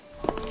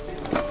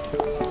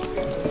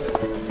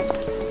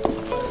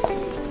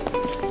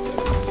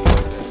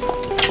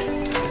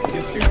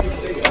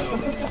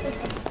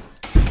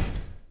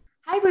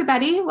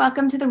everybody.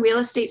 Welcome to the Real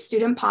Estate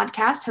Student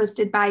Podcast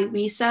hosted by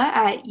WISA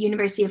at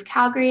University of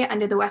Calgary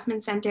under the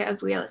Westman Center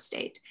of Real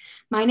Estate.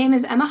 My name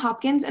is Emma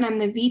Hopkins and I'm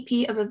the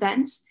VP of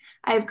Events.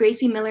 I have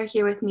Gracie Miller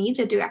here with me,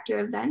 the Director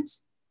of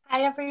Events.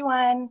 Hi,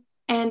 everyone.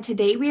 And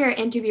today we are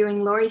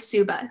interviewing Lori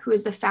Suba, who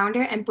is the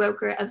founder and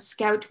broker of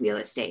Scout Real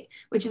Estate,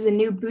 which is a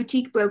new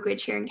boutique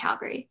brokerage here in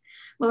Calgary.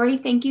 Lori,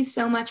 thank you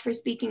so much for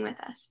speaking with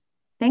us.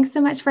 Thanks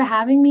so much for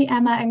having me,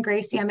 Emma and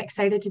Gracie. I'm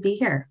excited to be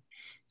here.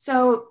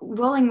 So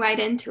rolling right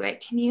into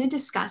it, can you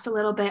discuss a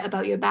little bit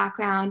about your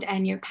background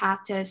and your path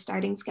to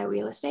starting Scout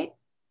Real Estate?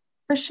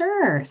 For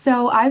sure.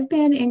 So I've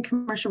been in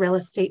commercial real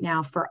estate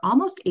now for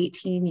almost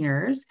 18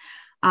 years.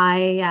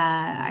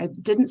 I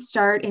didn't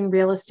start in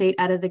real estate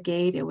out of the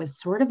gate. It was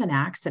sort of an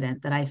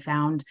accident that I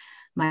found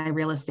my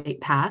real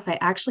estate path. I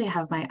actually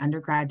have my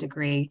undergrad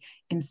degree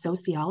in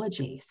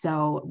sociology.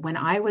 So when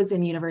I went to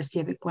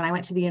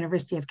the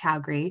University of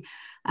Calgary,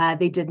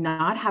 they did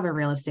not have a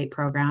real estate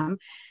program.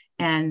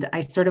 And I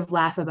sort of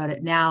laugh about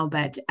it now,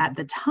 but at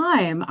the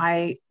time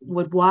I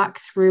would walk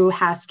through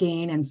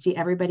Haskayne and see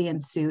everybody in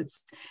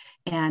suits.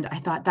 And I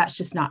thought, that's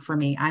just not for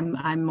me.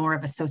 I'm more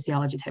of a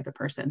sociology type of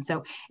person.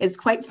 So it's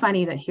quite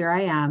funny that here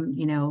I am,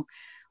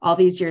 all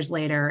these years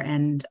later,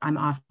 and I'm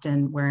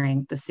often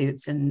wearing the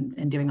suits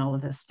and doing all of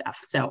this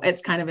stuff. So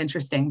it's kind of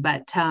interesting,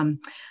 but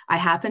I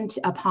happened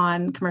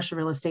upon commercial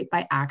real estate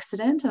by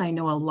accident. And I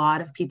know a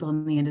lot of people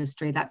in the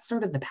industry, that's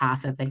sort of the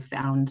path that they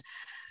found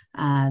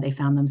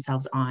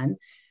themselves on.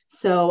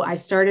 So I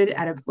started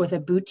with a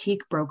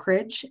boutique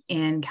brokerage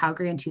in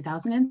Calgary in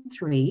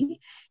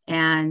 2003.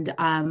 And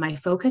my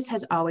focus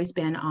has always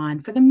been on,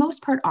 for the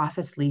most part,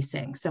 office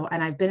leasing.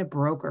 And I've been a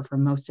broker for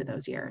most of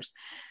those years.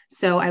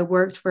 So I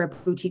worked for a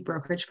boutique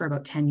brokerage for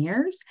about 10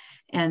 years.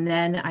 And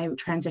then I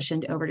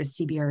transitioned over to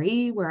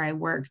CBRE, where I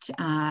worked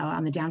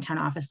on the downtown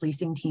office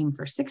leasing team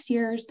for 6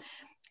 years.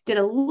 Did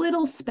a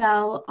little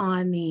spell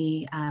on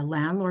the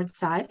landlord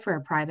side for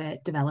a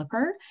private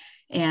developer,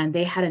 and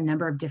they had a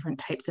number of different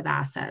types of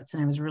assets.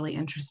 And I was really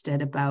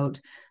interested about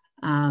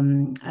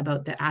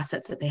the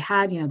assets that they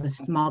had, the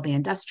small bay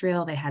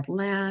industrial, they had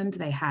land,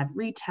 they had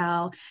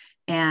retail,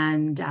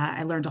 and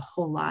I learned a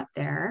whole lot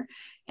there.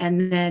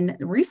 And then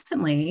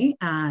recently,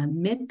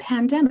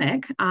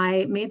 mid-pandemic,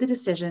 I made the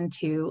decision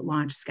to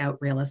launch Scout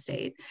Real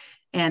Estate.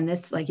 And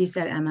this, like you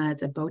said, Emma,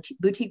 it's a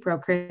boutique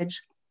brokerage.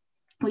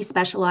 We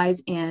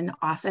specialize in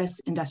office,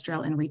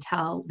 industrial, and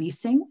retail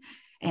leasing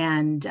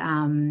and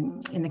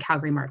in the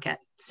Calgary market.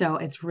 So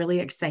it's really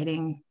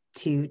exciting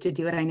to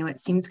do it. I know it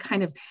seems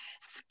kind of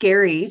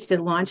scary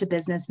to launch a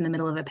business in the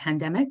middle of a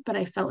pandemic, but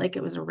I felt like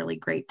it was a really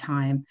great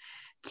time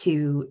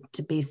to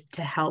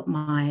help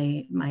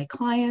my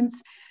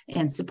clients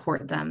and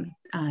support them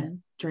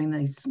during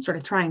these sort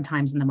of trying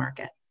times in the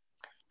market.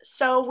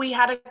 So we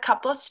had a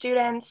couple of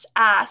students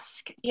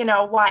ask,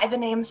 why the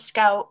name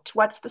Scout?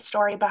 What's the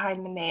story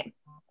behind the name?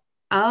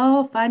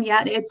 Oh, fun.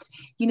 Yeah.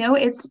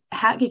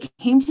 It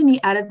came to me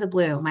out of the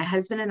blue. My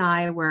husband and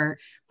I were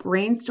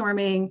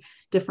brainstorming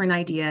different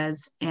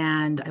ideas,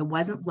 and I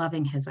wasn't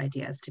loving his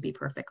ideas, to be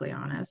perfectly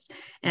honest.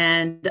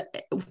 And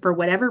for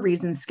whatever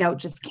reason, Scout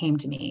just came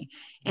to me,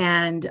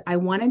 and I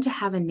wanted to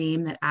have a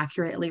name that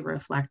accurately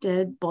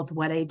reflected both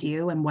what I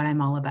do and what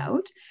I'm all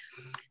about.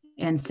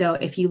 And so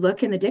if you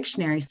look in the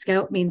dictionary,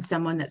 Scout means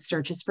someone that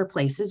searches for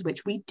places,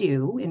 which we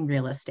do in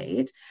real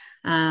estate.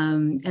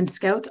 And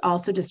Scout's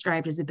also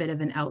described as a bit of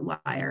an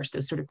outlier,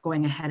 so sort of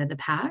going ahead of the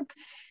pack.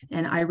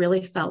 And I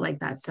really felt like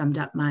that summed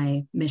up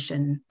my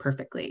mission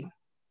perfectly.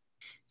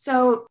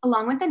 So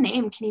along with the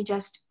name, can you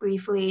just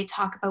briefly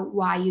talk about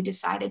why you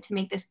decided to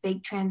make this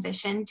big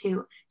transition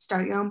to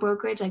start your own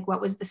brokerage? Like,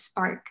 what was the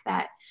spark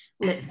that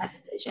lit that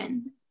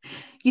decision?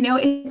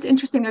 It's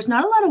interesting. There's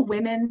not a lot of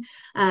women,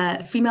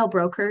 female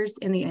brokers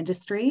in the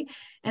industry.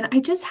 And I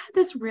just had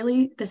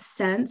the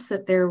sense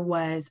that there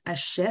was a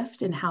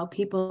shift in how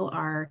people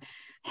are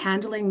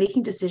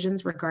making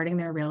decisions regarding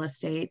their real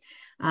estate.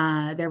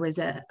 There was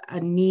a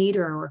need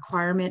or a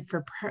requirement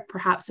for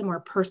perhaps a more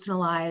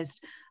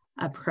personalized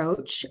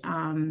approach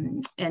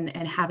and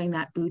having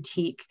that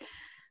boutique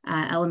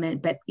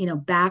element, but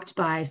backed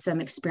by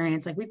some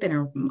experience. Like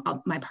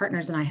my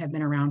partners and I have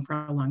been around for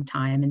a long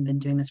time and been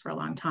doing this for a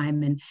long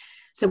time, and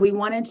so we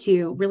wanted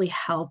to really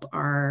help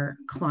our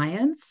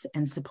clients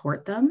and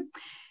support them.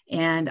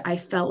 And I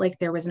felt like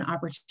there was an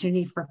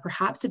opportunity for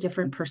perhaps a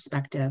different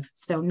perspective.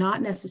 So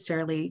not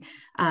necessarily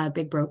a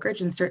big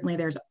brokerage, and certainly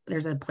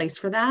there's a place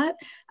for that.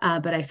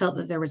 But I felt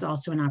that there was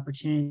also an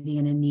opportunity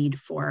and a need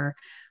for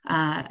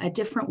a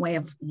different way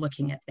of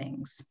looking at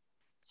things.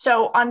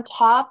 So on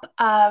top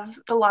of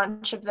the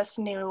launch of this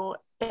new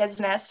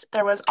business,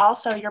 there was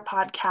also your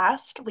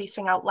podcast,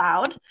 Leasing Out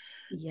Loud.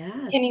 Yes.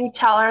 Can you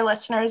tell our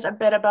listeners a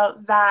bit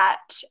about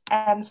that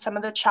and some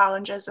of the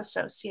challenges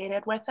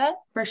associated with it?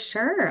 For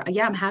sure.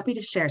 Yeah, I'm happy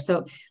to share.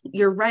 So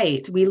you're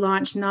right. We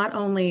launched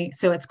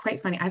so it's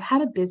quite funny. I've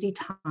had a busy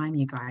time,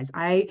 you guys.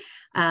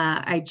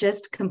 I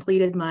just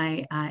completed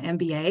my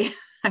MBA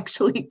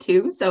actually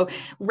too. So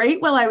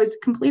right while I was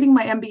completing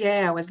my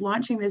MBA, I was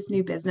launching this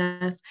new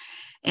business.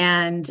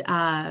 And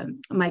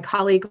my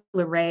colleague,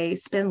 Lorraine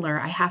Spindler,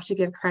 I have to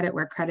give credit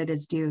where credit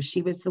is due.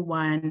 She was the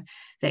one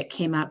that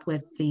came up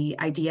with the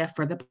idea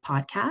for the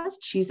podcast.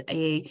 She's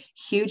a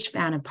huge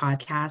fan of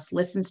podcasts,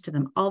 listens to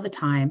them all the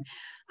time.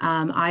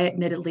 I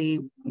admittedly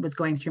was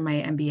going through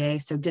my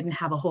MBA, so didn't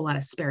have a whole lot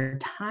of spare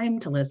time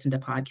to listen to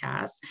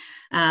podcasts.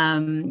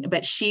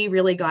 But she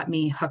really got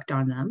me hooked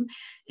on them.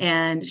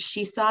 And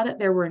she saw that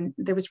there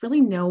was really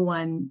no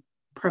one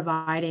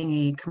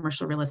providing a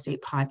commercial real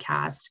estate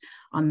podcast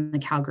on the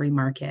Calgary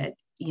market,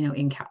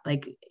 and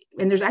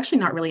there's actually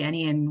not really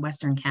any in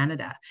Western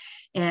Canada.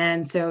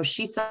 And so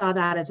she saw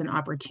that as an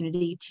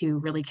opportunity to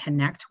really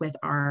connect with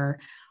our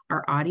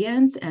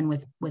audience and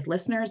with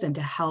listeners, and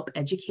to help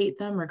educate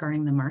them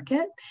regarding the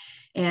market.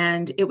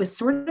 And it was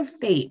sort of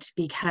fate,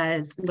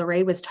 because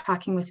Lorraine was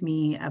talking with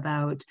me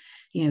about,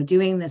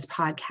 doing this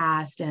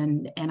podcast.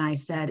 And I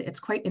said, it's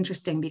quite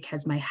interesting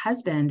because my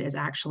husband is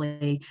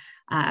actually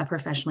a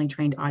professionally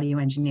trained audio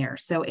engineer.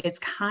 So it's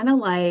kind of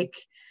like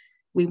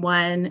we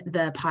won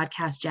the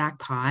podcast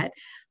jackpot.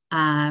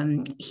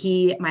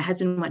 My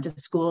husband went to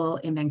school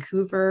in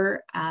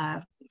Vancouver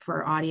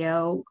for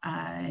audio,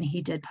 and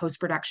he did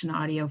post-production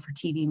audio for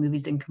TV,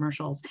 movies, and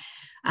commercials,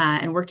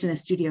 and worked in a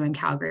studio in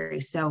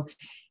Calgary. So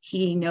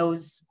he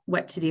knows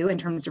what to do in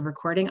terms of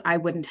recording. I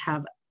wouldn't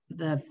have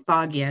the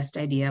foggiest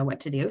idea what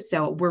to do.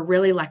 So we're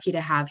really lucky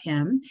to have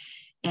him.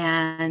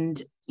 And,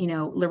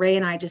 Lorraine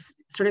and I just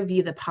sort of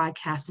view the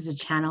podcast as a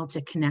channel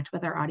to connect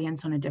with our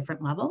audience on a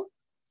different level.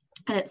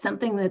 And it's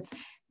something that's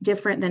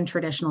different than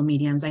traditional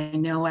mediums. I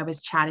know I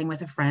was chatting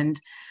with a friend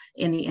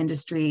in the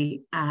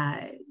industry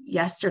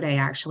yesterday,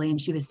 actually,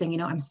 and she was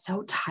saying, I'm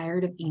so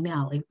tired of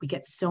email. Like, we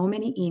get so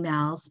many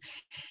emails,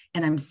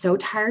 and I'm so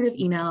tired of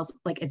emails.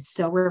 Like, it's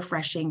so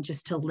refreshing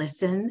just to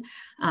listen.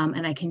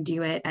 And I can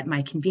do it at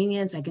my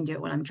convenience. I can do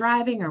it when I'm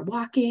driving or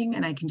walking,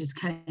 and I can just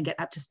kind of get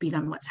up to speed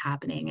on what's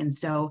happening. And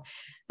so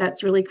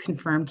that's really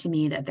confirmed to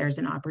me that there's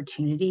an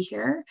opportunity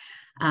here.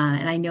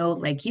 And I know,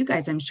 like you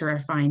guys, I'm sure, are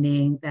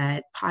finding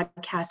that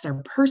podcasts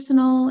are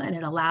personal, and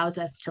it allows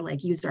us to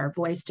use our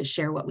voice to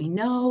share what we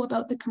know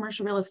about the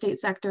commercial real estate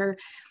sector,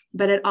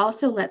 but it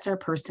also lets our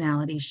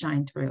personalities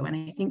shine through. And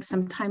I think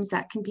sometimes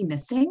that can be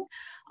missing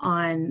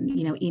on,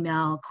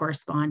 email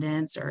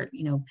correspondence or,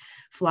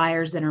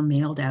 flyers that are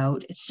mailed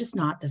out. It's just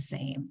not the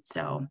same.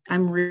 So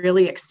I'm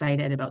really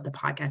excited about the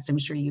podcast. I'm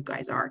sure you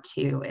guys are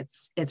too.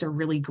 It's a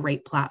really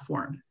great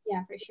platform.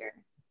 Yeah, for sure.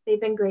 They've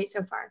been great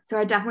so far. So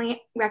I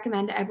definitely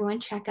recommend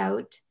everyone check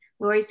out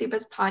Lori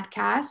Supa's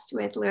podcast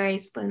with Lorraine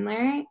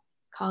Spindler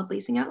called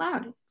Leasing Out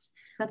Loud.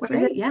 That's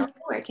right. Yeah.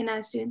 Where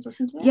can students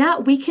listen to it? Yeah,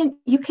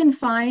 you can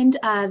find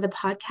the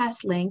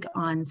podcast link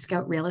on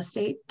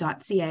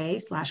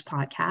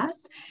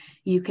scoutrealestate.ca/podcasts.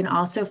 You can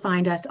also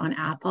find us on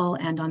Apple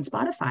and on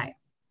Spotify.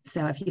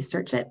 So if you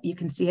search it, you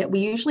can see it.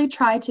 We usually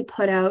try to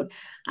put out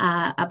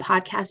a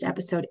podcast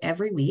episode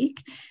every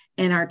week.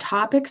 And our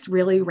topics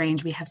really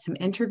range. We have some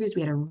interviews.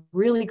 We had a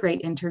really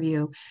great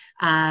interview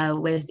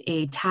with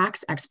a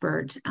tax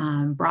expert,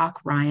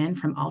 Brock Ryan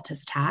from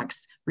Altus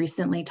Tax,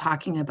 recently,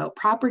 talking about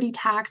property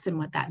tax and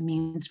what that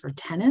means for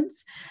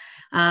tenants.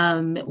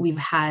 We've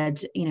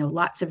had,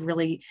 lots of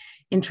really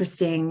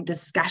interesting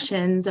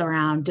discussions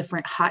around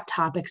different hot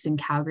topics in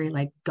Calgary,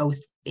 like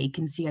ghost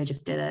vacancy. I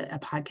just did a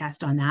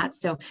podcast on that.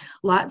 So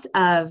lots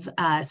of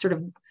sort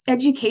of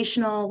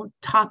educational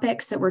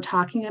topics that we're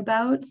talking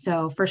about.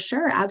 So for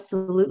sure,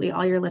 absolutely,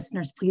 all your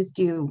listeners, please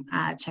do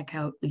check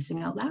out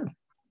Leasing Out Loud.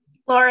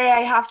 Lori,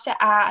 I have to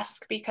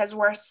ask, because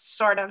we're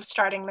sort of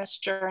starting this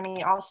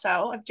journey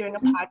also of doing a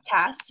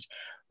podcast.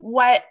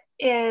 What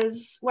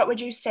would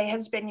you say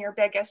has been your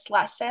biggest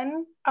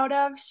lesson out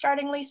of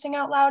starting Leasing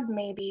Out Loud?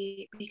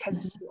 Maybe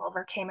because you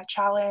overcame a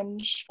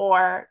challenge,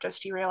 or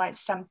just you realized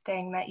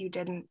something that you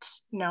didn't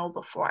know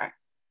before?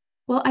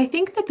 Well, I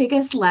think the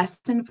biggest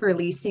lesson for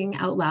Leasing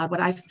Out Loud, what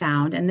I've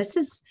found, and this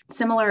is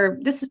similar,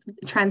 this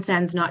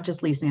transcends not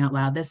just Leasing Out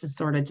Loud, this is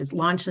sort of just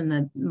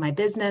launching my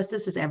business,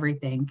 this is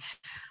everything.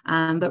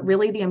 But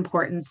really the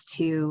importance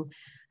to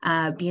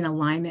be in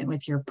alignment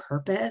with your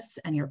purpose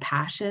and your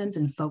passions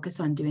and focus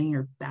on doing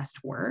your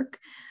best work.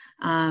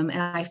 And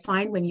I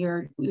find when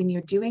you're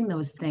doing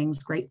those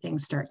things, great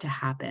things start to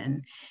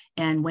happen.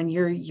 And when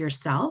you're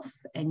yourself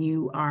and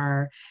you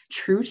are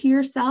true to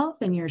yourself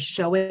and you're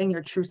showing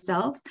your true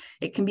self,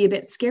 it can be a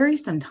bit scary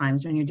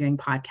sometimes when you're doing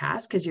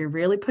podcasts because you're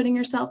really putting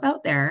yourself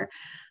out there.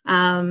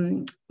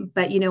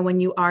 But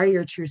when you are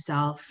your true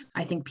self,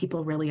 I think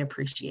people really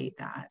appreciate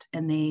that,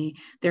 and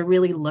they're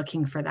really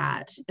looking for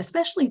that,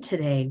 especially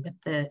today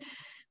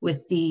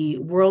with the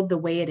world the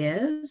way it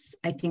is.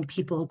 I think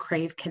people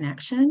crave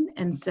connection.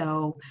 And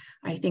so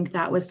I think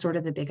that was sort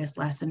of the biggest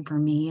lesson for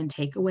me and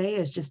takeaway,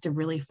 is just to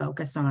really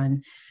focus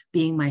on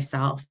being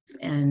myself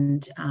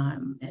and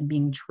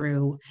being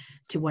true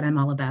to what I'm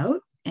all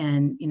about.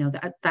 And,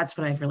 that's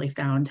what I've really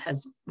found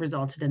has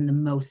resulted in the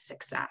most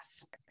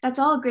success. That's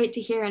all great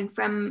to hear. And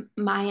from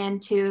my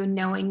end too,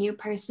 knowing you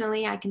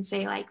personally, I can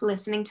say like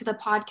listening to the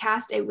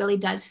podcast, it really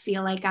does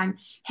feel like I'm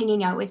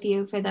hanging out with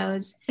you for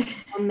those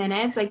 10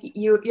 minutes. Like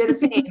you're the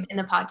same in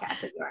the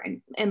podcast that you are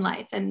in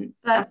life. And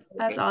that's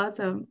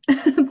awesome.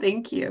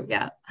 Thank you.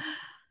 Yeah.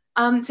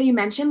 So you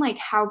mentioned like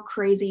how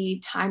crazy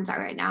times are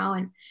right now,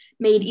 and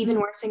made even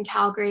worse in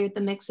Calgary with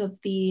the mix of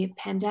the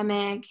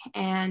pandemic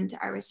and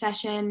our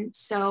recession.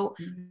 So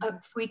a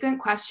frequent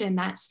question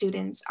that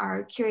students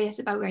are curious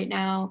about right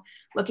now,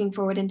 looking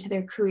forward into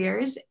their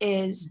careers,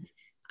 is,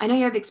 I know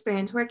you have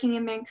experience working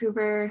in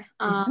Vancouver,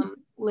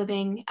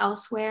 living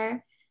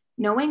elsewhere.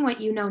 Knowing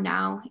what you know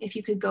now, if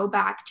you could go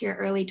back to your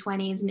early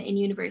 20s and in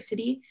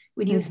university,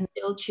 would you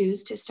still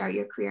choose to start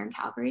your career in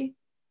Calgary?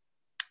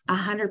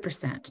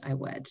 100%, I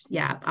would.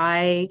 Yeah.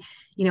 I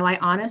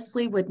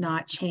honestly would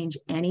not change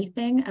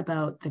anything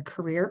about the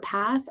career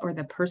path or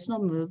the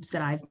personal moves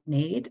that I've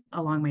made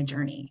along my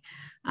journey.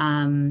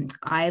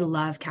 I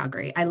love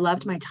Calgary. I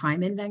loved my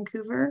time in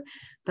Vancouver,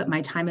 but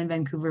my time in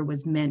Vancouver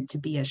was meant to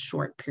be a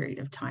short period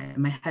of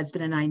time. My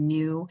husband and I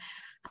knew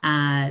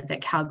that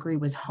Calgary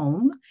was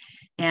home.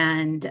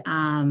 And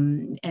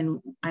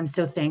I'm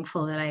so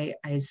thankful that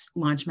I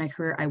launched my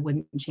career. I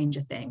wouldn't change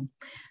a thing.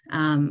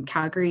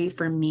 Calgary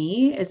for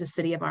me is a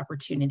city of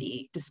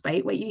opportunity.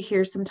 Despite what you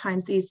hear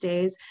sometimes these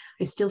days,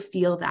 I still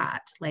feel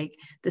that, like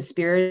the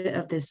spirit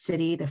of this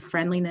city, the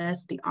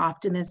friendliness, the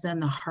optimism,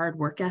 the hard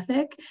work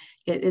ethic.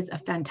 It is a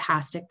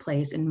fantastic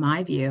place, in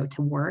my view,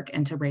 to work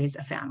and to raise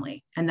a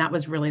family. And that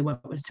was really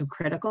what was so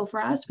critical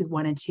for us. We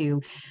wanted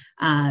to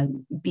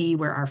be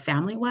where our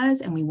family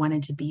was, and we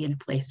wanted to be in a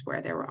place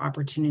where there were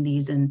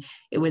opportunities, and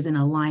it was in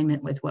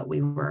alignment with what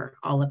we were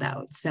all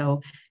about.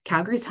 So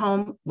Calgary's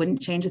home,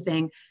 wouldn't change a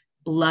thing.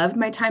 Loved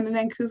my time in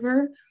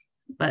Vancouver,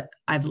 but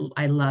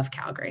I love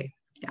Calgary.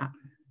 Yeah.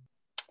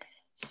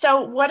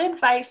 So what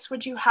advice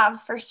would you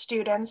have for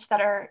students that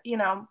are,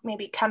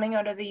 maybe coming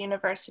out of the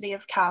University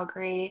of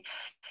Calgary?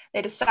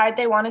 They decide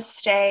they want to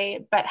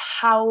stay, but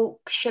how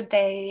should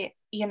they,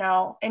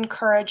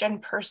 encourage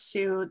and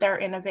pursue their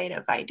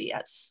innovative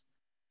ideas?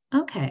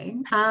 Okay.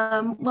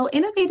 Well,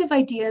 innovative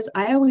ideas,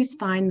 I always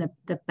find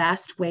the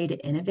best way to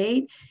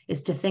innovate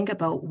is to think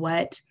about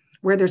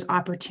where there's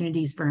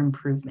opportunities for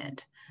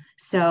improvement.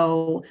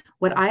 So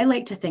what I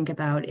like to think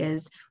about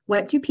is,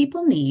 what do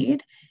people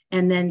need?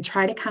 And then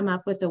try to come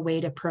up with a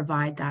way to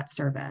provide that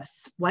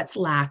service. What's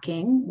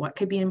lacking? What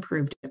could be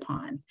improved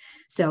upon?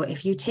 So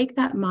if you take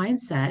that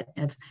mindset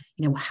of,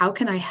 how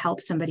can I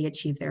help somebody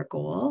achieve their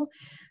goal?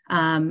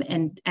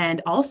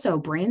 And also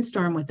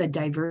brainstorm with a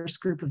diverse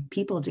group of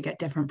people to get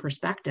different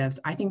perspectives.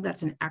 I think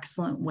that's an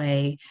excellent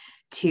way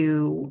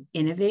to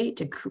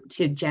innovate,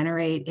 to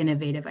generate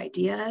innovative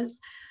ideas,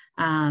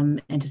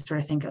 and to sort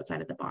of think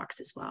outside of the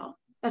box as well.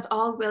 That's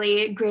all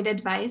really great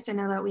advice. I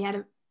know that we had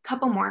a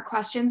couple more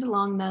questions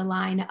along the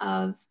line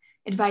of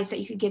advice that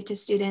you could give to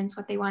students,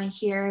 what they want to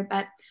hear.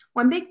 But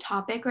one big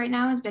topic right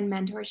now has been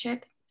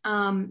mentorship,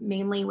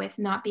 mainly with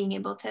not being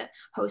able to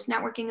host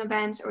networking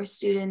events, or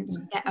students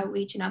get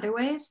outreach in other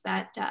ways,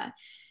 that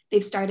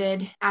they've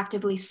started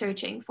actively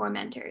searching for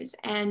mentors.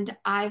 And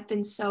I've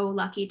been so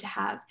lucky to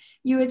have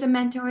you as a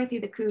mentor through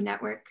the Crew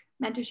Network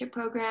mentorship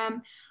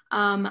program.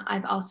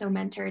 I've also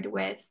mentored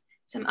with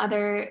some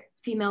other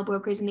female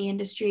brokers in the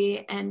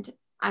industry, and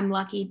I'm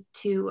lucky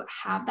to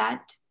have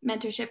that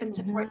mentorship and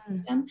support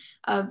system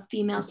of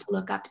females to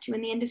look up to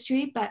in the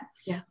industry. But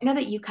I know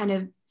that you kind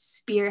of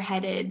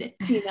spearheaded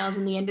females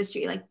in the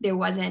industry. Like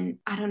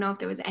I don't know if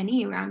there was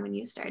any around when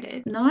you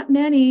started. Not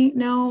many.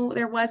 No,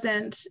 there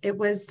wasn't. It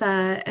was,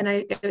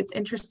 it's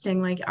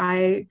interesting. Like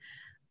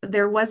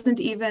there wasn't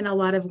even a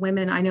lot of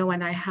women. I know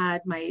when I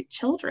had my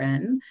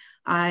children,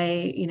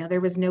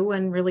 there was no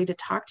one really to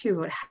talk to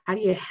about how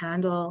do you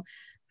handle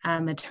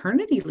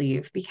maternity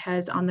leave,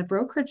 because on the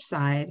brokerage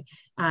side,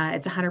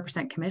 it's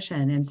 100%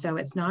 commission. And so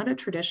it's not a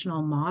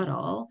traditional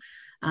model.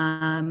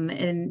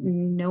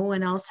 And no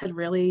one else had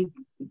really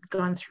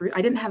gone through.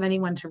 I didn't have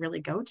anyone to really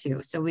go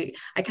to. So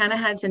I kind of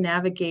had to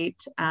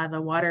navigate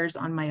the waters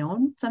on my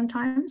own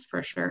sometimes,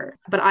 for sure.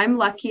 But I'm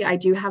lucky. I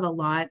do have a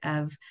lot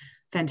of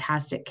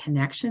fantastic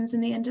connections in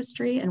the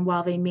industry. And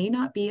while they may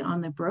not be on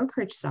the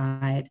brokerage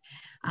side,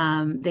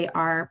 they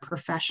are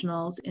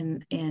professionals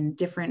in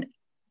different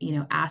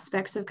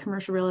aspects of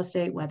commercial real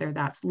estate, whether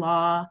that's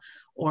law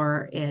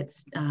or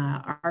it's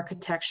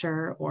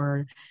architecture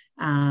or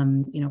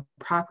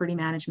property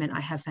management.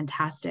 I have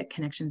fantastic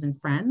connections and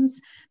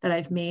friends that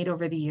I've made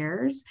over the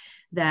years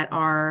that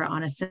are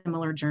on a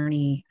similar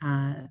journey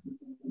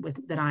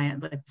that I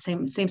am, the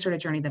same sort of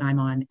journey that I'm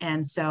on.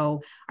 And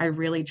so I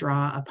really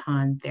draw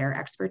upon their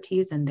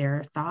expertise and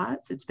their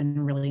thoughts. It's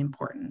been really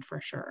important, for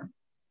sure.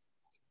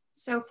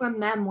 So from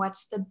them,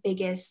 what's the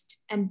biggest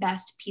and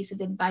best piece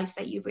of advice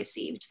that you've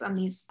received from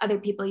these other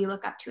people you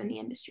look up to in the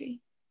industry?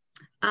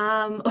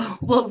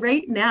 Well,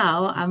 right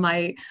now,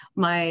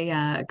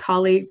 my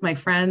colleagues, my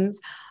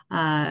friends,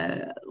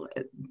 uh,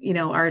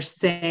 are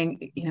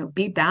saying,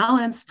 be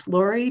balanced,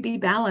 Lori, be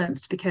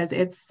balanced, because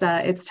it's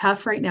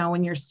tough right now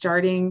when you're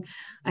starting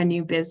a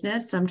new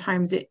business.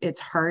 Sometimes it's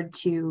hard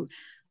to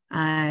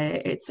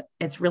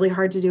it's really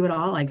hard to do it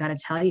all. I got to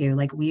tell you,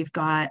 like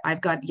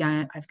I've got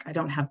young, I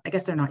don't have, I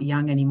guess they're not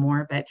young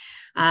anymore, but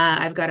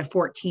I've got a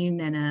 14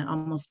 and a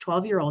almost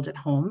 12-year-old at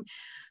home.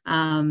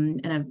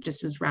 And I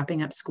just was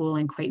wrapping up school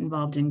and quite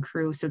involved in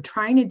crew. So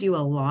trying to do a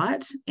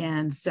lot.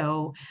 And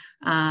so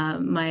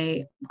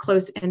my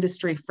close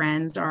industry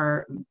friends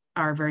are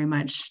very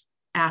much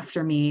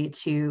after me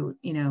to,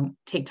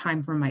 take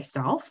time for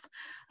myself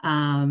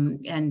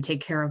and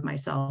take care of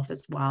myself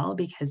as well,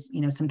 because,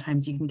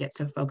 sometimes you can get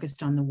so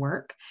focused on the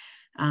work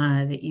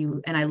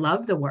and I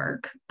love the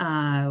work,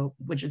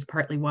 which is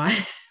partly why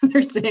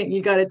they're saying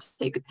you got to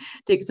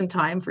take some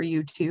time for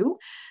you too.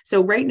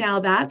 So right now,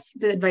 that's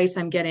the advice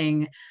I'm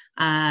getting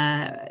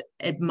at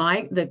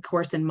the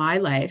course in my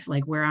life,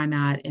 like where I'm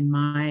at in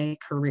my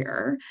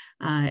career,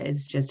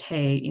 is just,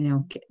 hey,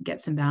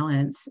 get some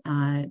balance,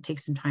 take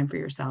some time for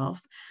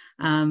yourself.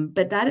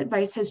 But that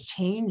advice has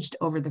changed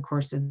over the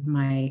course of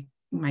my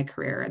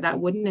career. That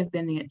wouldn't have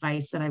been the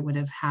advice that I would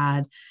have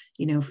had,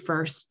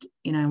 first,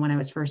 when I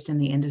was first in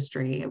the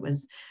industry.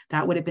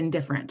 That would have been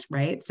different,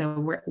 right? So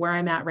where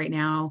I'm at right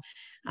now,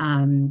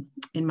 in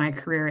my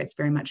career, it's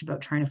very much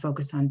about trying to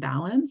focus on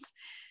balance.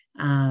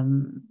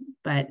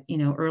 But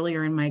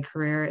earlier in my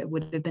career, it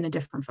would have been a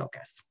different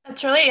focus.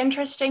 It's really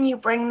interesting you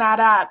bring that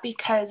up,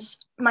 because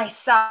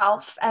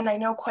myself, and I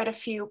know quite a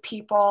few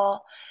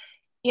people,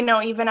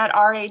 even at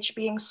our age,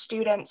 being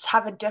students,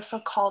 have a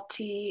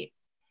difficulty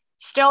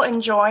still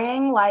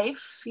enjoying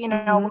life.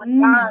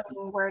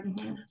 Mm-hmm. We're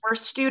young, we're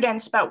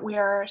students, but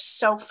we're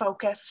so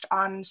focused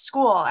on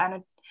school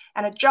and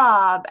a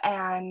job.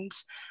 And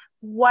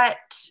what,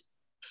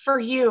 for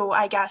you,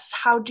 I guess,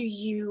 how do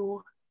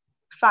you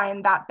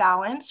find that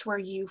balance where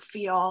you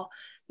feel,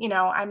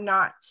 I'm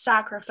not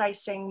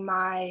sacrificing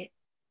my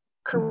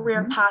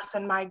career path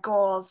and my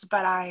goals,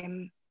 but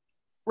I'm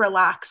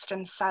relaxed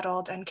and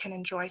settled and can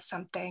enjoy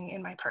something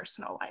in my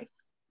personal life?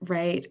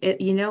 Right.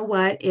 You know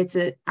what?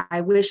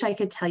 I wish I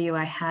could tell you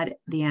I had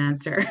the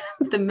answer,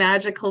 the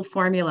magical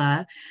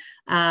formula.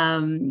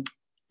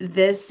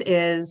 This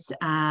is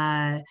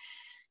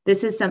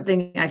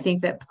something I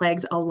think that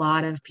plagues a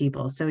lot of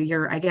people. So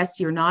I guess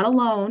you're not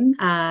alone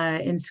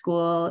in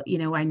school.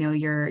 I know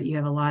you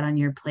have a lot on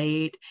your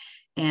plate,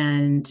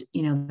 and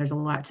there's a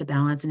lot to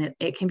balance, and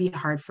it can be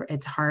hard.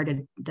 It's hard.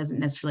 It doesn't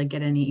necessarily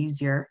get any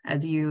easier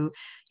as you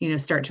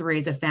start to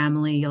raise a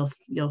family.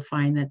 You'll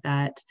find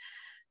that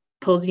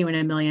pulls you in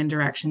a million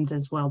directions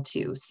as well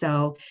too.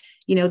 So,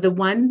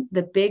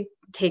 the big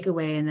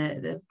takeaway and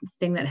the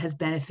thing that has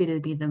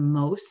benefited me the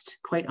most,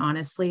 quite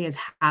honestly, is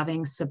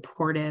having a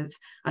supportive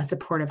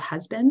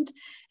husband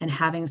and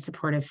having a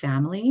supportive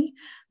family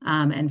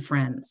and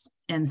friends.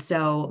 And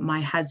so my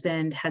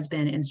husband has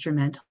been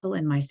instrumental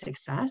in my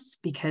success,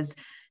 because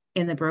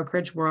in the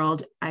brokerage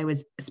world, I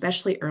was,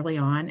 especially early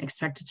on,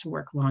 expected to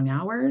work long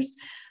hours,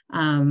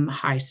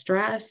 high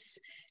stress,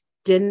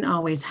 didn't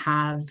always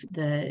have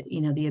the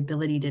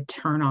ability to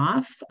turn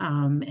off.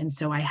 And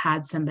so I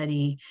had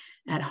somebody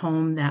at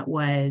home that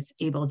was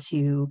able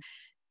to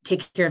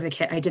take care of the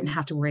kid. I didn't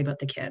have to worry about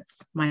the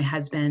kids. My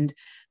husband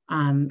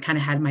kind of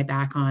had my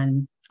back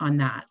on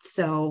that.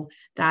 So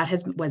that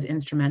was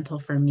instrumental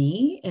for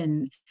me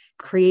in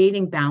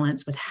creating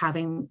balance, was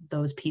having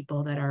those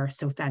people that are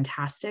so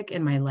fantastic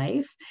in my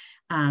life,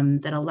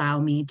 that allow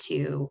me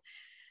to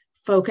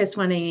focus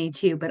when I need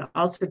to, but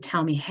also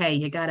tell me, hey,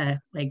 you gotta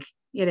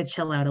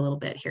chill out a little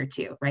bit here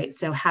too, right?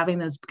 So having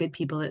those good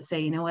people that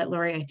say, you know what,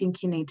 Lori, I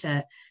think you need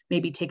to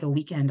maybe take a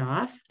weekend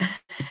off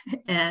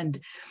and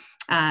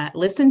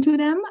listen to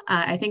them.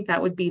 I think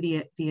that would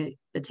be the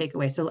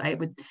takeaway. So I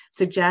would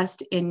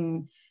suggest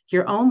in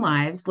your own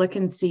lives, look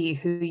and see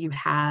who you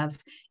have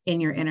in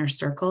your inner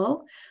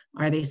circle.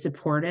 Are they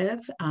supportive?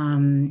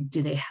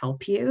 Do they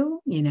help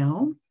you?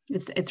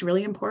 It's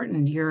really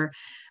important.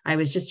 I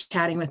was just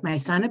chatting with my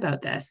son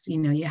about this.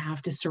 You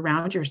have to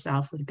surround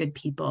yourself with good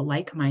people,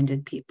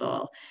 like-minded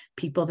people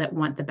that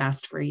want the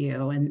best for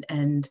you.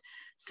 And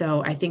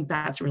so I think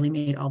that's really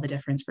made all the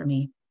difference for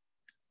me.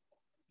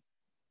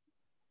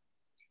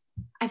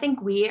 I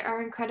think we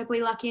are incredibly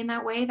lucky in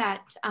that way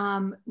that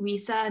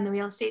RESA and the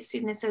Real Estate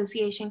Student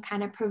Association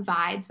kind of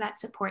provides that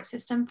support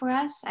system for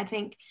us. I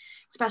think,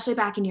 especially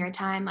back in your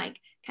time, like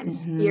kind of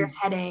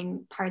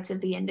spearheading parts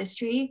of the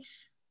industry,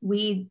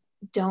 we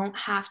don't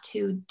have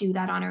to do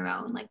that on our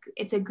own. Like,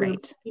 it's a group,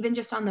 right. Even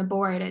just on the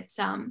board, it's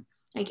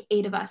like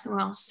 8 of us, and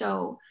we're all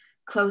so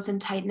close and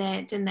tight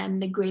knit. And then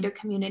the greater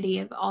community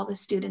of all the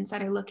students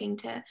that are looking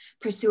to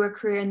pursue a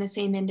career in the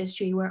same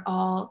industry, we're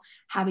all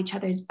have each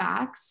other's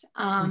backs.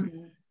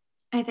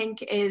 I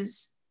think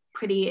is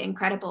pretty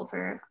incredible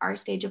for our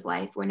stage of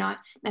life. We're not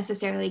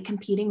necessarily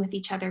competing with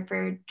each other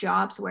for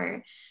jobs.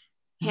 We're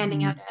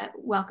handing out a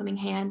welcoming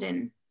hand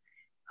and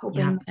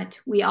hoping that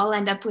we all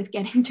end up with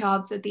getting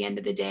jobs at the end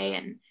of the day.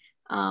 And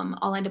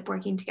all end up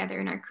working together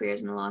in our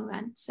careers in the long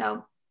run.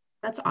 So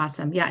that's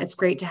awesome. Yeah, it's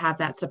great to have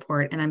that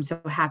support. And I'm so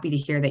happy to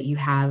hear that you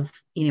have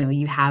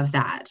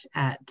that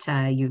at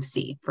U of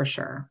C for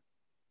sure.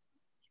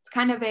 It's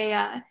kind of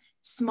a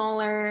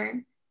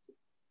smaller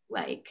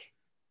like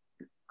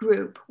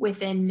group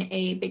within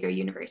a bigger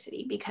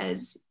university,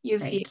 because U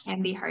of C it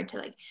can be hard to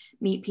like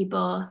meet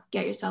people,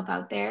 get yourself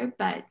out there,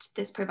 but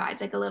this provides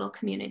like a little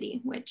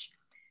community, which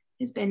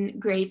has been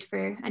great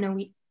for, I know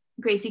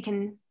Gracie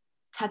can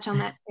touch on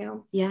that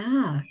too.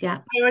 Yeah.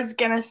 I was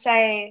gonna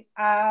say,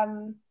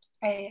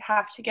 I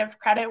have to give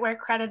credit where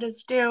credit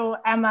is due.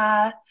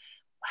 Emma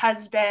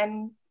has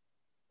been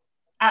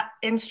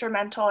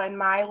instrumental in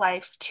my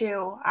life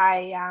too.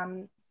 I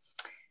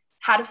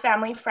had a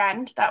family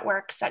friend that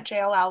works at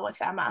JLL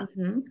with Emma,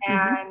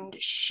 and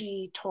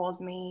she told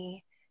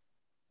me,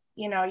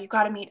 you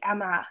got to meet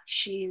Emma.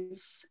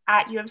 She's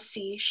at U of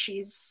C.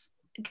 She's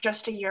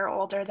just a year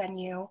older than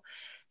you.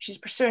 She's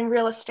pursuing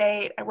real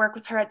estate. I work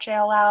with her at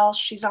JLL.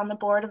 She's on the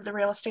board of the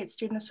Real Estate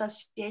Student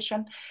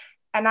Association.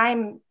 And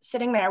I'm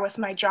sitting there with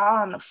my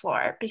jaw on the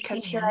floor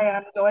because here I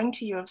am going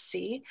to U of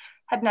C,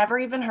 had never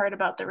even heard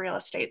about the Real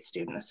Estate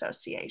Student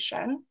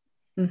Association,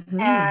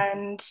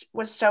 and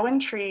was so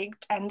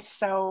intrigued. And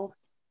so,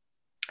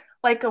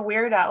 like a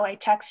weirdo, I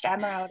text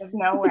Emma out of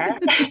nowhere.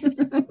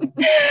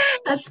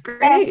 That's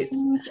great.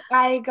 And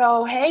I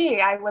go, hey,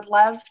 I would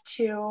love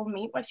to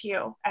meet with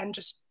you and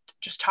just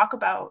talk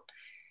about,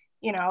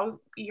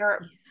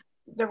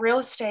 the real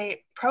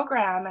estate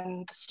program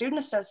and the student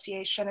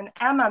association. And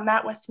Emma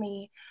met with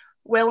me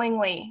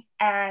willingly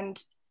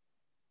and,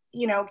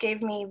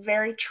 gave me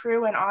very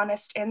true and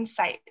honest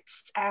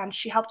insights. And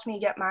she helped me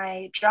get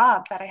my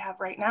job that I have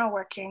right now,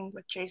 working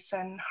with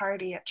Jason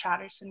Hardy at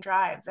Chatterson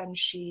Drive. And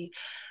she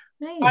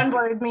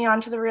onboarded me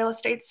onto the Real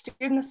Estate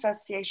Student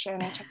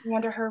Association and took me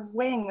under her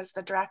wing as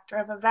the director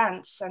of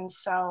events. And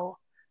so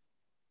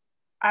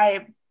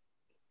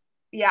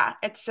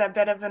it's a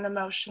bit of an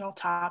emotional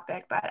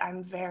topic, but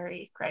I'm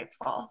very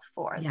grateful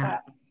for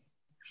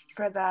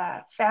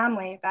the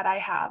family that I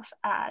have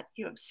at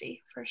U of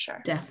C for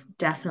sure.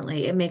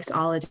 Definitely. It makes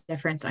all the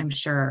difference, I'm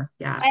sure.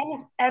 Yeah.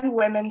 And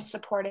women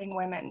supporting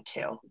women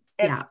too.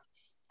 It's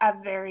a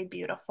very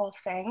beautiful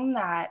thing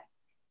that,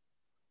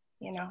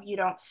 you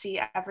don't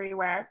see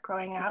everywhere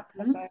growing up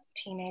as a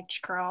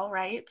teenage girl,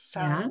 right?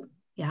 So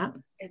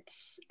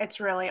it's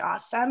really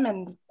awesome.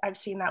 And I've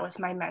seen that with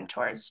my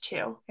mentors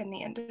too in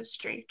the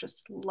industry,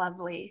 just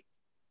lovely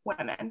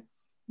women.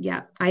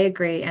 Yeah, I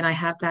agree. And I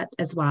have that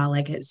as well.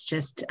 Like, it's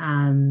just,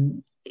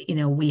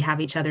 we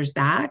have each other's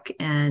back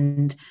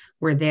and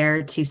we're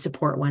there to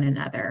support one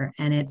another.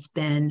 And it's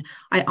been,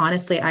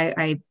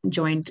 I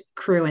joined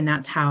Crew and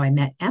that's how I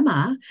met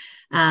Emma.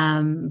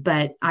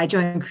 But I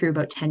joined Crew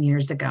about 10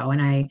 years ago,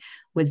 and I'm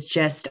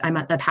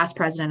the past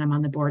president, I'm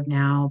on the board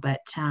now,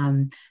 but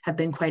have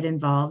been quite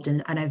involved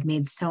and I've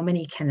made so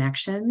many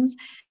connections,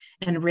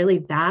 and really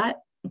that,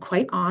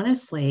 quite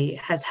honestly,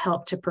 has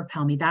helped to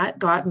propel me. That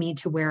got me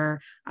to where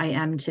I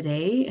am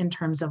today in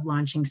terms of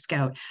launching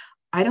Scout.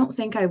 I don't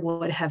think I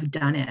would have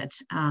done it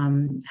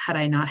had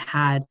I not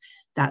had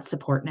that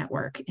support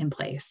network in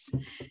place.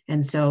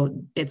 And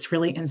so it's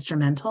really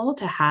instrumental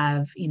to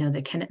have,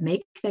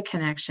 make the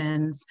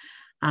connections,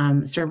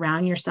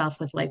 surround yourself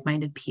with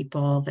like-minded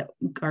people that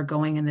are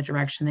going in the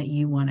direction that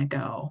you want to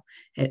go.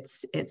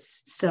 It's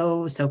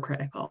so, so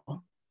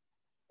critical.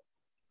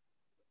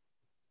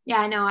 Yeah,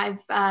 I know.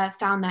 I've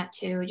found that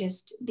too,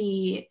 just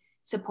the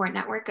support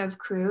network of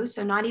Crew.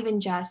 So not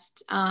even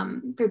just,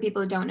 for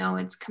people who don't know,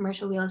 it's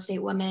Commercial Real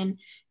Estate Women.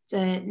 It's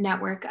a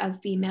network of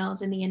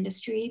females in the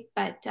industry,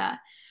 but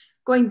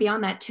going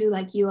beyond that too,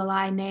 like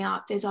ULI,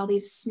 NAIOP, there's all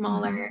these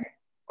smaller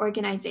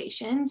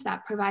organizations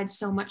that provide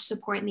so much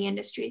support in the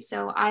industry.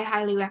 So I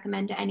highly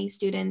recommend to any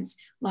students,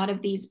 a lot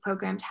of these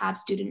programs have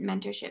student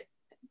mentorship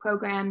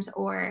programs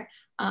or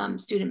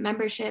student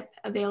membership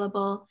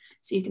available,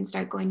 so you can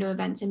start going to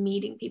events and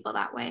meeting people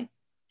that way.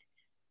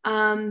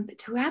 But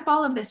to wrap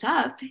all of this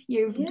up,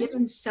 you've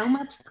given so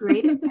much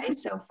great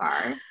advice so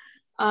far.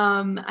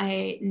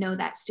 I know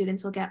that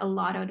students will get a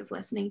lot out of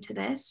listening to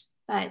this,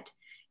 but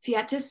if you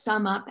had to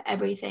sum up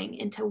everything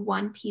into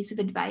one piece of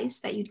advice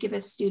that you'd give a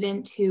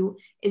student who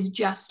is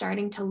just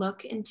starting to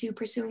look into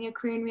pursuing a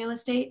career in real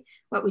estate,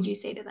 what would you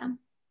say to them?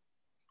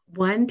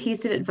 One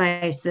piece of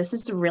advice. This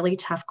is a really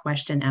tough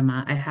question,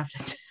 Emma. I have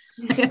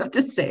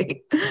to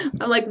say,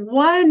 I'm like,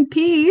 one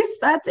piece,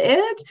 that's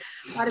it.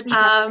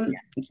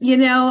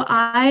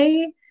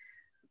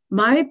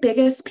 My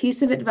biggest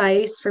piece of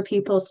advice for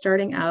people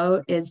starting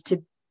out is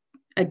to,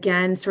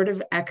 again, sort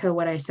of echo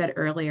what I said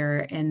earlier,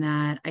 in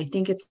that I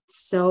think it's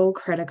so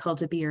critical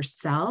to be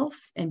yourself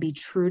and be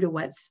true to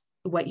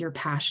what you're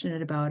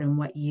passionate about and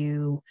what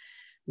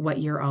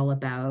you're all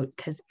about.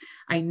 Because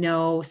I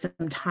know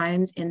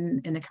sometimes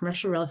in the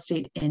commercial real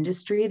estate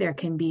industry, there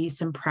can be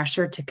some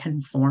pressure to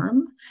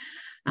conform,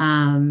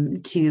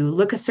 to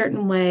look a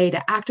certain way,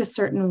 to act a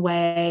certain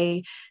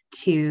way,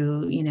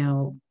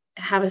 to,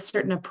 have a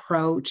certain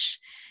approach.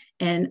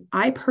 And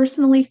I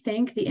personally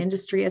think the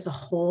industry as a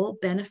whole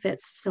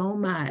benefits so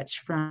much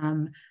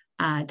from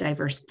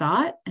diverse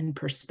thought and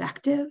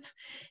perspective.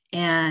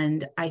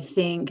 And I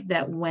think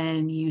that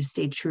when you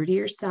stay true to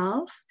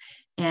yourself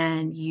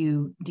and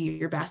you do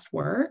your best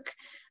work,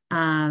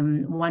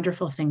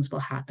 wonderful things will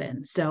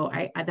happen. So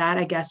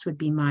I guess would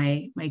be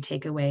my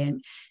takeaway,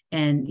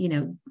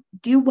 and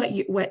do what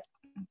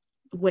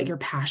you're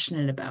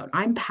passionate about.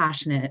 I'm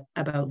passionate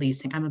about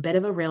leasing. I'm a bit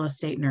of a real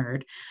estate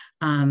nerd.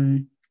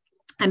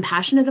 I'm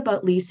passionate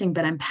about leasing,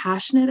 but I'm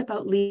passionate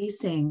about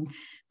leasing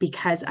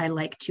because I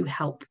like to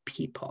help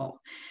people.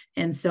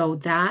 And so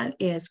that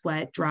is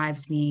what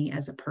drives me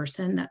as a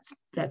person.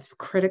 That's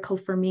critical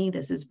for me.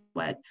 This is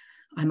what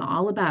I'm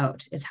all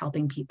about, is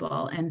helping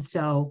people. And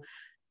so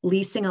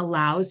leasing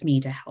allows me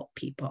to help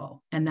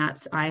people. And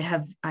I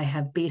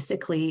have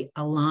basically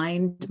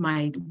aligned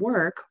my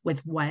work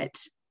with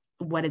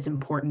what is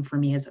important for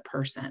me as a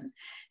person.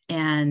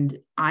 And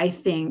I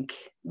think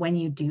when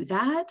you do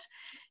that,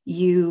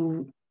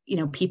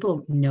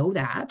 people know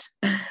that,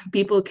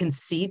 people can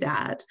see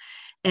that,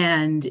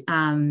 and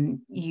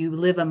you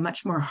live a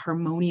much more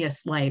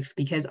harmonious life,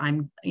 because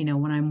when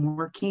I'm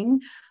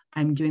working,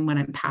 I'm doing what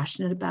I'm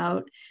passionate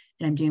about,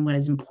 and I'm doing what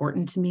is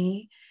important to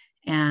me,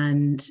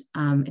 and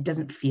it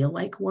doesn't feel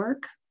like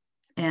work.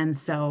 And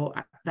so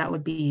that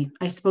would be,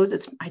 I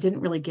suppose I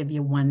didn't really give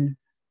you one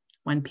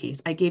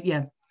piece. I gave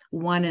you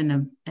one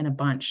in a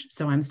bunch.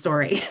 So I'm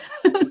sorry.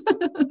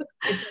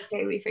 It's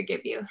okay. We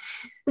forgive you.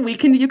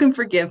 You can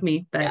forgive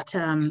me, but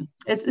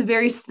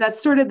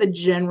that's sort of the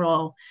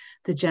general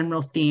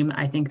theme,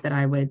 I think, that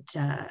I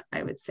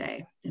would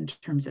say in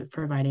terms of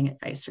providing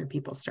advice for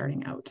people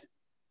starting out.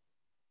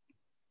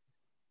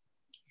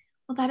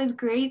 Well, that is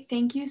great.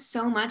 Thank you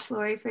so much,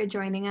 Lori, for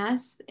joining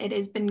us. It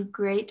has been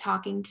great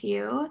talking to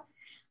you.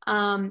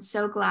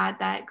 So glad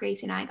that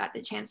Gracie and I got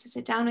the chance to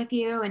sit down with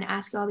you and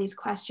ask you all these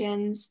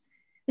questions.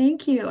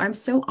 Thank you. I'm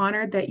so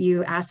honored that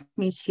you asked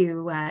me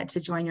to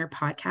join your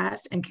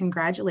podcast, and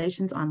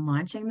congratulations on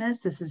launching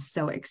this. This is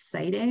so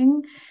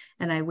exciting,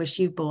 and I wish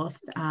you both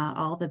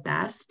all the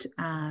best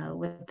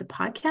with the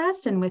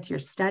podcast and with your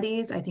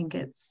studies. I think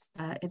it's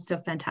so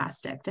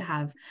fantastic to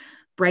have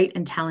bright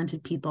and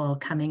talented people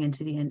coming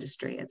into the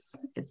industry.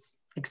 It's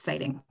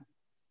exciting.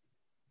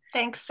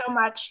 Thanks so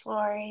much,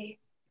 Lori.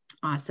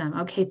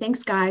 Awesome. Okay,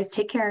 thanks, guys.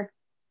 Take care.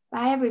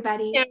 Bye,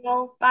 everybody.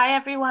 Bye,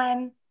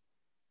 everyone.